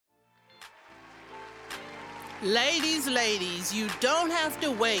Ladies, you don't have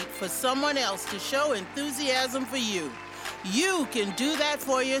to wait for someone else to show enthusiasm for you. You can do that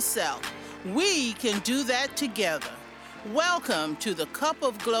for yourself. We can do that together. Welcome to the Cup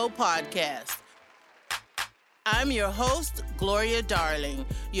of Glo Podcast. I'm your host, Gloria Darling,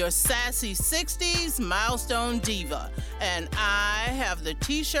 your sassy 60s Milestone Diva, and I have the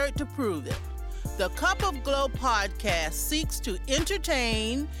t-shirt to prove it. The Cup of Glo Podcast seeks to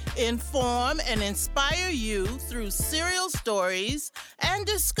entertain, inform, and inspire you through serial stories and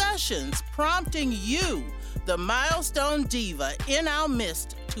discussions, prompting you, the Milestone Diva, in our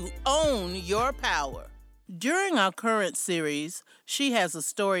midst to own your power. During our current series, She Has a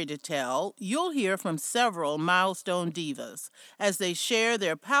Story to Tell, you'll hear from several Milestone Divas as they share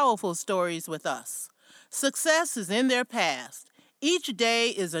their powerful stories with us. Success is in their past. Each day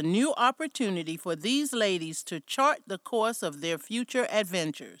is a new opportunity for these ladies to chart the course of their future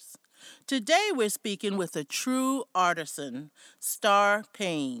adventures. Today we're speaking with a true artisan, Starr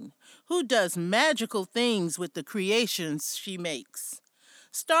Payne, who does magical things with the creations she makes.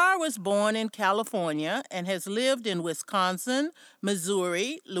 Starr was born in California and has lived in Wisconsin,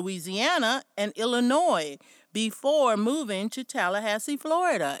 Missouri, Louisiana, and Illinois before moving to Tallahassee,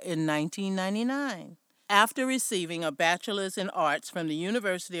 Florida in 1999. After receiving a bachelor's in arts from the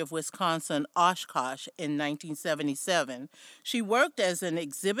University of Wisconsin-Oshkosh in 1977, she worked as an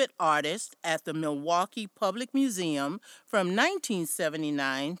exhibit artist at the Milwaukee Public Museum from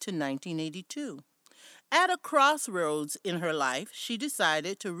 1979 to 1982. At a crossroads in her life, she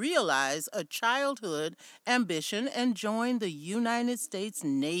decided to realize a childhood ambition and joined the United States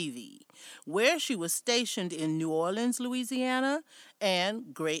Navy, where she was stationed in New Orleans, Louisiana,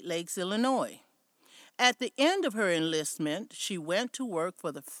 and Great Lakes, Illinois. At the end of her enlistment, she went to work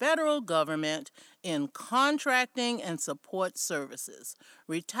for the federal government in contracting and support services,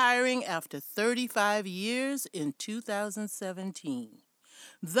 retiring after 35 years in 2017.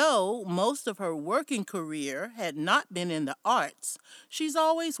 Though most of her working career had not been in the arts, she's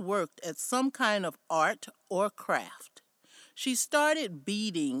always worked at some kind of art or craft. She started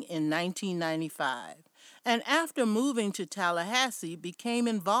beading in 1995, and after moving to Tallahassee, became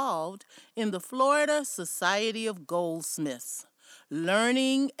involved in the Florida Society of Goldsmiths,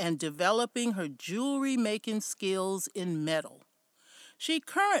 learning and developing her jewelry-making skills in metal. She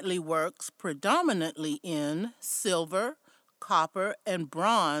currently works predominantly in silver, copper, and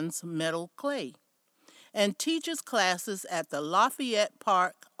bronze metal clay, and teaches classes at the Lafayette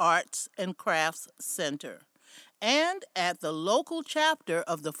Park Arts and Crafts Center and at the local chapter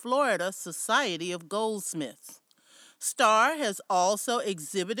of the Florida Society of Goldsmiths. Starr has also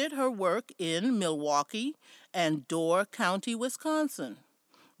exhibited her work in Milwaukee and Door County, Wisconsin,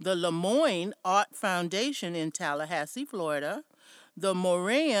 the Lemoyne Art Foundation in Tallahassee, Florida, the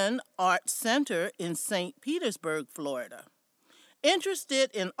Moran Art Center in St. Petersburg, Florida. Interested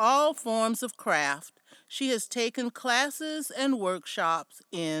in all forms of craft, she has taken classes and workshops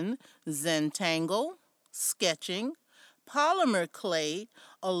in Zentangle, sketching, polymer clay,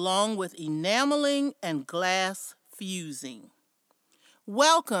 along with enameling and glass fusing.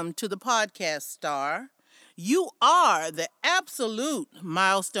 Welcome to the podcast, Starr. You are the absolute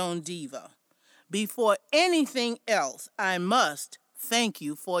Milestone Diva. Before anything else, I must thank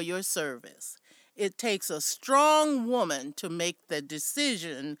you for your service. It takes a strong woman to make the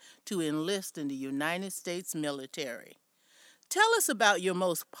decision to enlist in the United States military. Tell us about your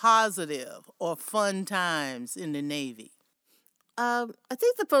most positive or fun times in the Navy. I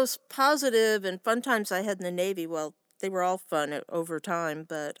think the most positive and fun times I had in the Navy, well, they were all fun over time,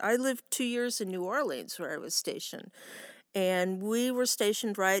 but I lived 2 years in New Orleans where I was stationed. And we were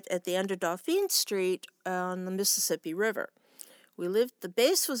stationed right at the end of Dauphine Street on the Mississippi River. The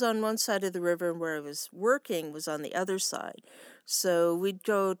base was on one side of the river, and where I was working was on the other side. So we'd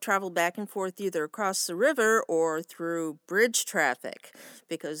go travel back and forth either across the river or through bridge traffic,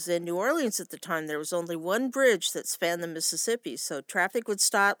 because in New Orleans at the time there was only one bridge that spanned the Mississippi, so traffic would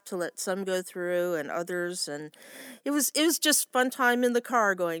stop to let some go through and others, and it was just fun time in the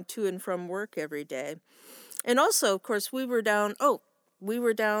car going to and from work every day. And also, of course, we were down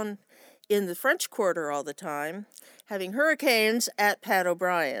in the French Quarter all the time, having hurricanes at Pat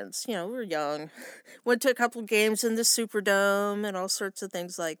O'Brien's. We were young. Went to a couple games in the Superdome and all sorts of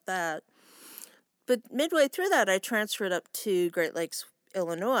things like that. But midway through that, I transferred up to Great Lakes,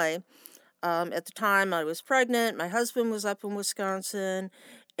 Illinois. At the time, I was pregnant. My husband was up in Wisconsin.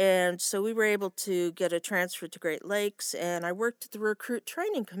 And so we were able to get a transfer to Great Lakes, and I worked at the Recruit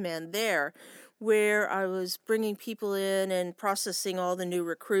Training Command there, where I was bringing people in and processing all the new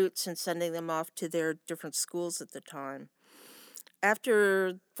recruits and sending them off to their different schools at the time.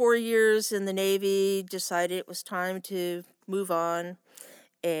 after 4 years in the Navy, decided it was time to move on.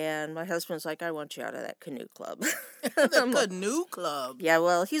 And my husband's like, I want you out of that canoe club. The canoe club. Yeah,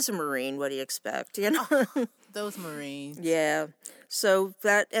 well, he's a Marine. What do you expect, you know? Those Marines. Yeah. So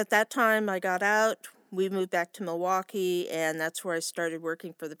at that time, I got out. We moved back to Milwaukee, and that's where I started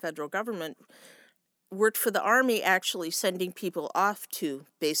working for the federal government. Worked for the Army, actually sending people off to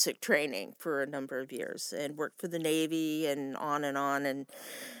basic training for a number of years, and worked for the Navy and on. And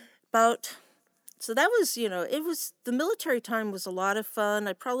so that was, the military time was a lot of fun.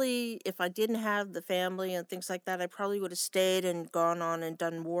 I probably, if I didn't have the family and things like that, I probably would have stayed and gone on and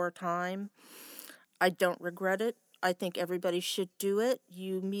done wartime. I don't regret it. I think everybody should do it.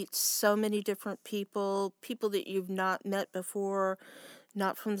 You meet so many different people that you've not met before,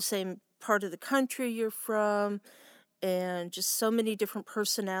 not from the same part of the country you're from, and just so many different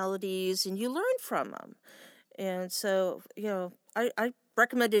personalities, and you learn from them. And so, I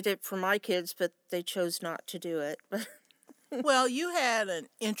recommended it for my kids, but they chose not to do it. Well, you had an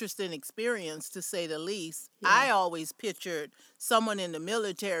interesting experience, to say the least. Yeah. I always pictured someone in the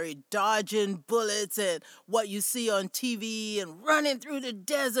military dodging bullets and what you see on TV and running through the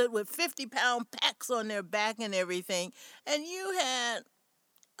desert with 50-pound packs on their back and everything. And you had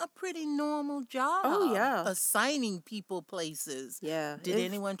a pretty normal job. Oh, yeah. Assigning people places. Yeah. Did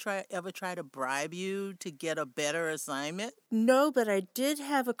anyone ever try to bribe you to get a better assignment? No, but I did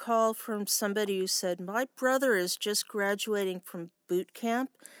have a call from somebody who said, my brother is just graduating from boot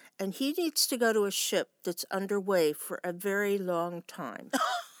camp, and he needs to go to a ship that's underway for a very long time.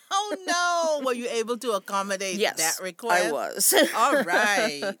 Oh, no. Were you able to accommodate that request? I was. All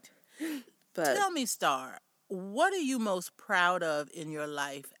right. But tell me, Starr, what are you most proud of in your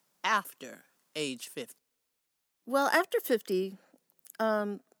life after age 50? Well, after 50,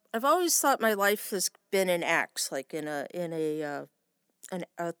 I've always thought my life has been in acts, like in a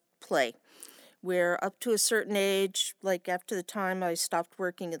play, where up to a certain age, like after the time I stopped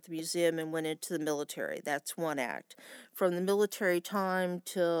working at the museum and went into the military, that's one act. From the military time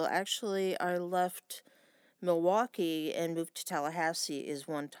till actually I left Milwaukee and moved to Tallahassee is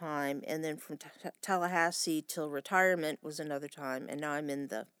one time, and then from Tallahassee till retirement was another time, and now I'm in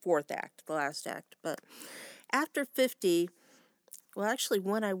the fourth act, the last act. But after 50, well, actually,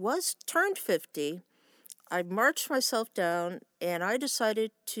 when I turned 50, I marched myself down, and I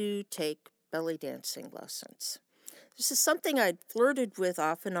decided to take belly dancing lessons. This is something I'd flirted with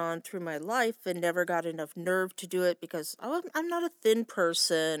off and on through my life and never got enough nerve to do it because I'm not a thin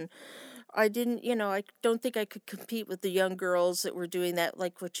person. I didn't, I don't think I could compete with the young girls that were doing that,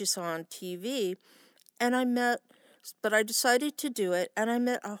 like what you saw on TV. But I decided to do it, and I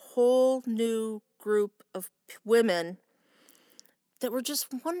met a whole new group of women that were just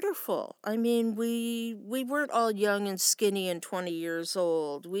wonderful. I mean, we weren't all young and skinny and 20 years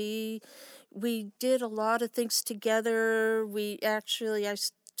old. We did a lot of things together. I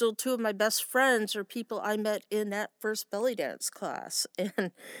still two of my best friends are people I met in that first belly dance class.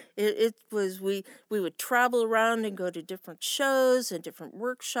 And it was, we would travel around and go to different shows and different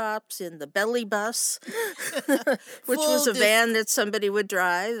workshops in the belly bus, which was a van that somebody would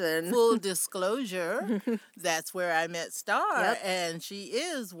drive. And full disclosure, that's where I met Starr, Yep. and she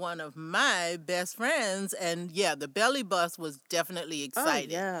is one of my best friends. And yeah, the belly bus was definitely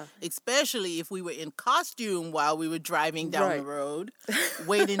exciting. Oh, yeah. Especially if we were in costume while we were driving down the Right. road,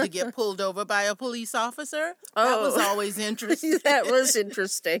 waiting to get pulled over by a police officer. That was always interesting. That was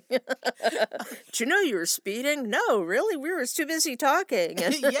interesting. Did you know you were speeding? No, really? We were too busy talking.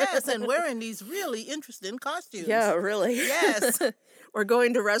 Yes, and wearing these really interesting costumes. Yeah, really. Yes. Or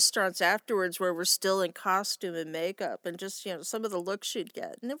going to restaurants afterwards where we're still in costume and makeup and just, some of the looks you'd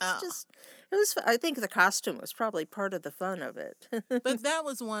get. And it was I think the costume was probably part of the fun of it. But that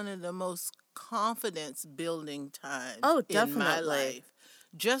was one of the most confidence building times definitely. in my life.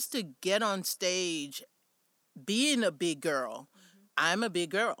 Just to get on stage, being a big girl. I'm a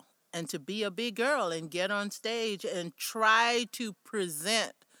big girl. And to be a big girl and get on stage and try to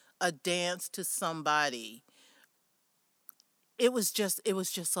present a dance to somebody, it was just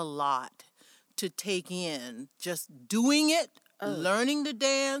a lot to take in. Just doing it, learning to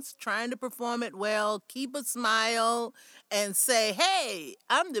dance, trying to perform it well, keep a smile, and say, hey,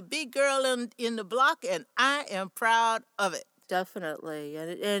 I'm the big girl in the block, and I am proud of it. Definitely.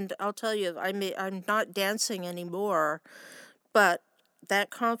 And I'll tell you, I'm not dancing anymore, but that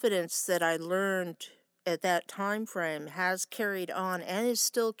confidence that I learned at that time frame has carried on and is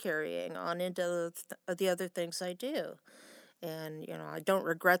still carrying on into the other things I do. And, I don't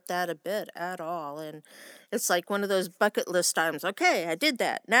regret that a bit at all. And it's like one of those bucket list items. Okay, I did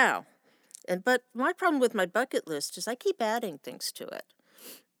that. Now, But my problem with my bucket list is I keep adding things to it.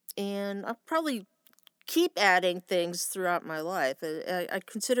 And I'll probably keep adding things throughout my life. I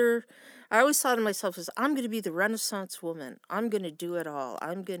always thought of myself as I'm going to be the Renaissance woman. I'm going to do it all.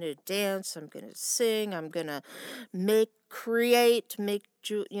 I'm going to dance. I'm going to sing. I'm going to I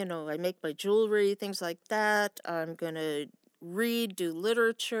make my jewelry, things like that. I'm going to read, do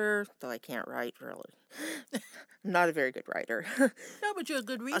literature, though I can't write really. I'm not a very good writer. No, but you're a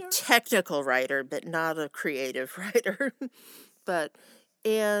good reader. A technical writer, but not a creative writer.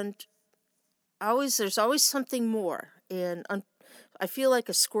 And there's always something more. And I feel like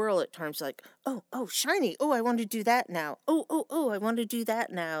a squirrel at times, like, oh, shiny. Oh, I want to do that now. Oh, I want to do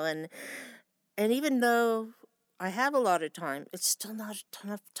that now. And even though I have a lot of time, it's still not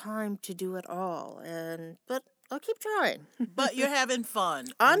enough time to do it all. But I'll keep trying. But you're having fun.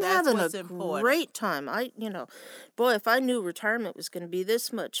 I'm having a great time. Boy, if I knew retirement was going to be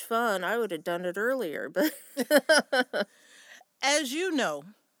this much fun, I would have done it earlier. But as you know,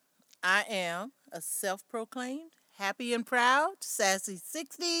 I am a self-proclaimed, happy and proud, sassy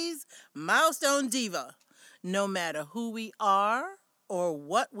 60s Milestone Diva. No matter who we are or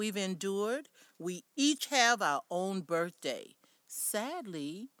what we've endured, we each have our own birthday.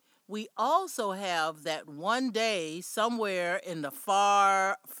 Sadly, we also have that one day somewhere in the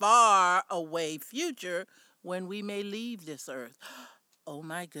far, far away future when we may leave this earth. Oh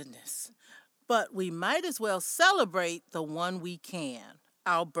my goodness. But we might as well celebrate the one we can,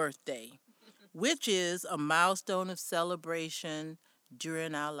 our birthday, which is a milestone of celebration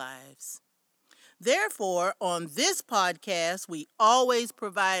during our lives. Therefore, on this podcast, we always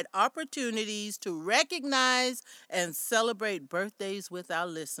provide opportunities to recognize and celebrate birthdays with our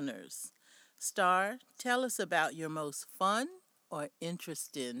listeners. Starr, tell us about your most fun or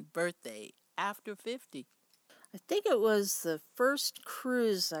interesting birthday after 50. I think it was the first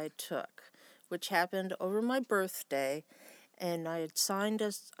cruise I took, which happened over my birthday, and I had signed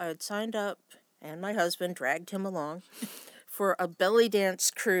up, and my husband dragged him along for a belly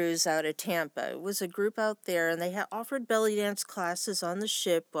dance cruise out of Tampa. It was a group out there, and they had offered belly dance classes on the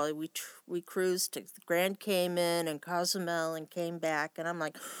ship while we cruised to Grand Cayman and Cozumel and came back, and I'm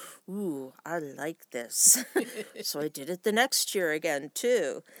like, ooh, I like this. So I did it the next year again,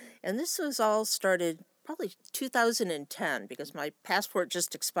 too. And this was all started probably 2010 because my passport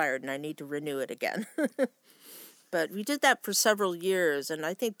just expired and I need to renew it again. But we did that for several years, and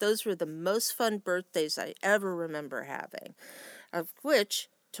I think those were the most fun birthdays I ever remember having, of which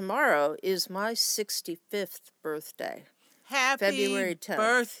tomorrow is my 65th birthday. Happy February 10th.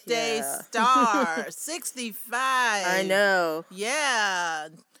 Birthday, yeah. Starr. 65. I know. Yeah.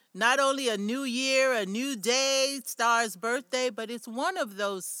 Not only a new year, a new day, Starr's birthday, but it's one of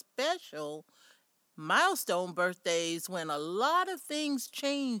those special milestone birthdays when a lot of things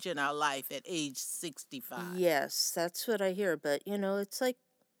change in our life at age 65. Yes, that's what I hear. But, it's like,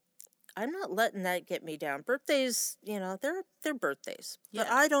 I'm not letting that get me down. Birthdays, they're birthdays. Yeah.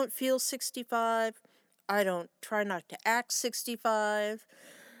 But I don't feel 65. I don't try not to act 65.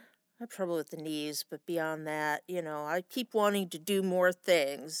 I have trouble with the knees, but beyond that, I keep wanting to do more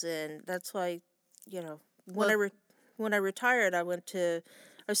things. And that's why, when I retired, I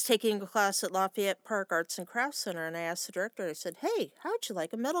was taking a class at Lafayette Park Arts and Crafts Center, and I asked the director, I said, hey, how would you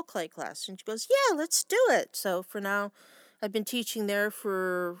like a metal clay class? And she goes, yeah, let's do it. So for now, I've been teaching there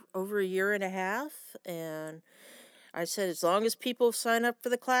for over a year and a half, and I said, as long as people sign up for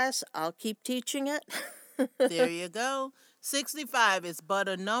the class, I'll keep teaching it. There you go. 65 is but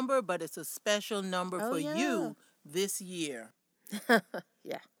a number, but it's a special number for you this year.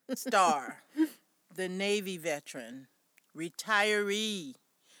 Yeah. Starr, the Navy veteran, retiree,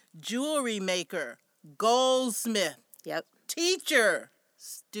 jewelry maker, goldsmith, yep, teacher,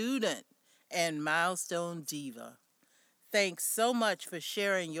 student, and milestone diva. Thanks so much for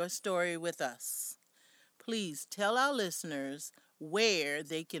sharing your story with us. Please tell our listeners where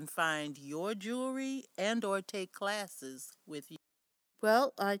they can find your jewelry and or take classes with you.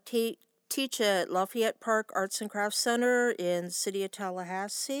 Well, I teach at Lafayette Park Arts and Crafts Center in the city of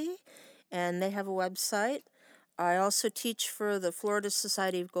Tallahassee, and they have a website. I also teach for the Florida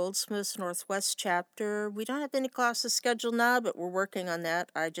Society of Goldsmiths Northwest chapter. We don't have any classes scheduled now, but we're working on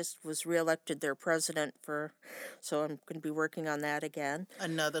that. I just was reelected their president so I'm going to be working on that again.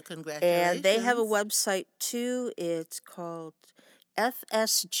 Another congratulations. And they have a website too. It's called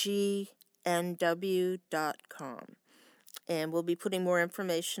fsgnw.com. And we'll be putting more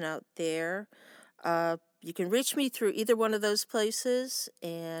information out there. You can reach me through either one of those places,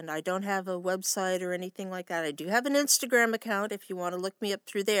 and I don't have a website or anything like that. I do have an Instagram account if you want to look me up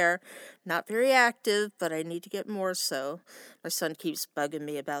through there. Not very active, but I need to get more so. My son keeps bugging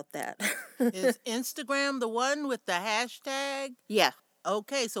me about that. Is Instagram the one with the hashtag? Yeah.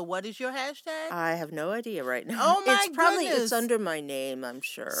 Okay, so what is your hashtag? I have no idea right now. Oh my goodness. It's goodness. under my name, I'm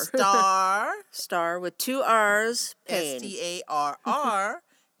sure. Starr with 2 R's, Payne. Starr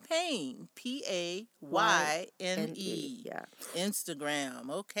Payne, Payne. Yeah. Instagram,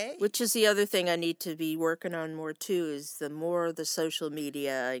 okay. Which is the other thing I need to be working on more too, is the social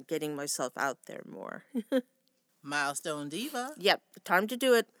media, getting myself out there more. Milestone Diva. Yep, time to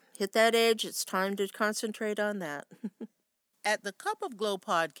do it. Hit that edge, it's time to concentrate on that. At the Cup of Glo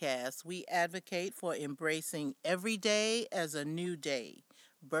Podcast, we advocate for embracing every day as a new day,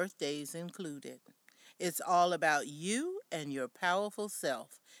 birthdays included. It's all about you and your powerful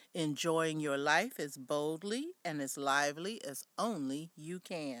self, enjoying your life as boldly and as lively as only you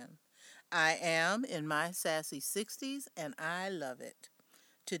can. I am in my sassy 60s, and I love it.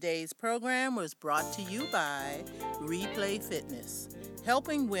 Today's program was brought to you by Replay Fitness,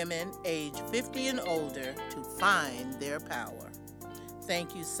 helping women age 50 and older to find their power.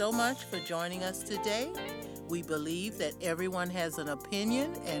 Thank you so much for joining us today. We believe that everyone has an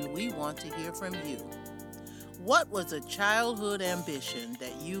opinion, and we want to hear from you. What was a childhood ambition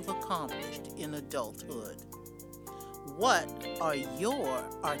that you've accomplished in adulthood? What are your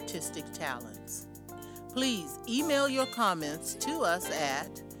artistic talents? Please email your comments to us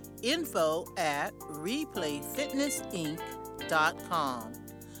at info@replayfitnessinc.com.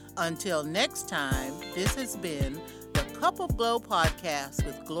 Until next time, this has been the Cup of Glo Podcast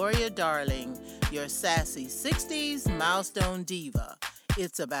with Gloria Darling, your sassy 60s Milestone Diva.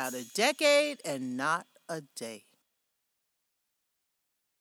 It's about a decade and not a day.